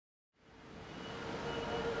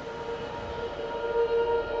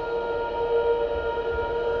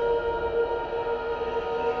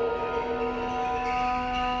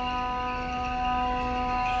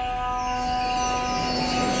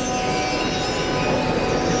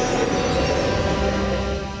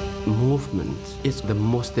movement is the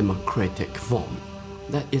most democratic form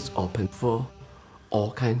that is open for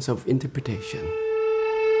all kinds of interpretation.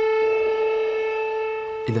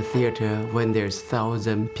 In the theater, when there's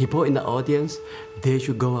 1,000 people in the audience, they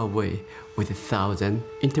should go away with 1,000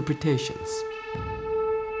 interpretations.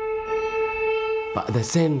 But at the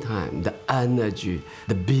same time, the energy,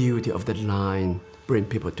 the beauty of the line bring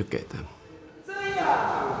people together.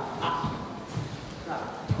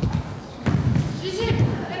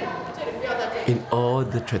 In all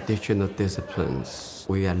the traditional disciplines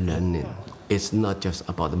we are learning, it's not just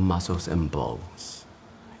about the muscles and bones.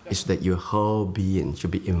 It's that your whole being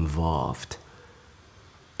should be involved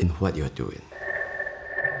in what you're doing.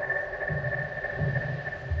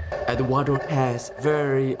 Eduardo has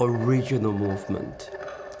very original movement.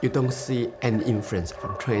 You don't see any influence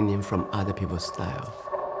from training from other people's style.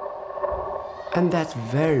 And that's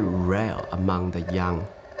very rare among the young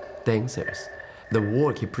dancers. The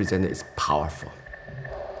work he presented is powerful.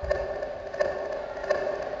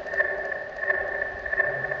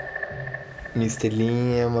 Mr.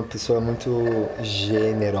 Lin é uma pessoa muito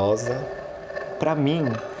generosa. Para mim,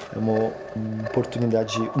 é uma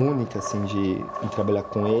oportunidade única assim, de trabalhar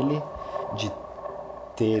com ele, de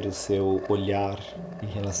ter o seu olhar em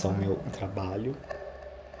relação ao meu trabalho.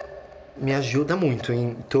 Me ajuda muito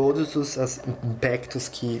em todos os aspectos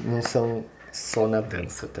que não são só na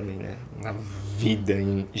dança também, né? Na vida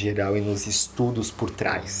em geral e nos estudos por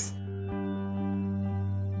trás.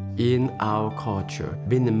 In our culture,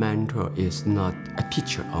 being a mentor is not a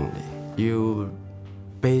teacher only. You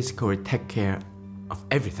basically take care of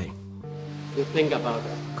everything. You think about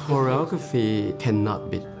it. Choreography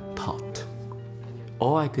cannot be taught.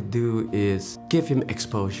 All I could do is give him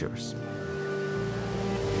exposures.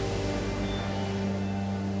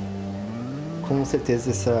 Com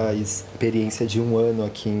certeza essa experiência de 1 ano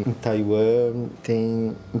aqui em Taiwan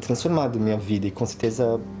tem transformado minha vida e com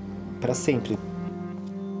certeza para sempre.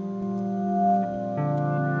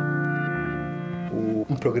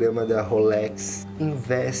 Um programa da Rolex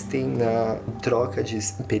investem na troca de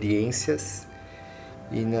experiências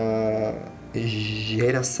e na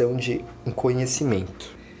geração de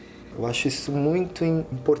conhecimento. Eu acho isso muito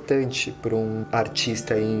importante para um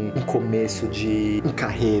artista em começo de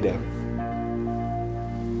carreira.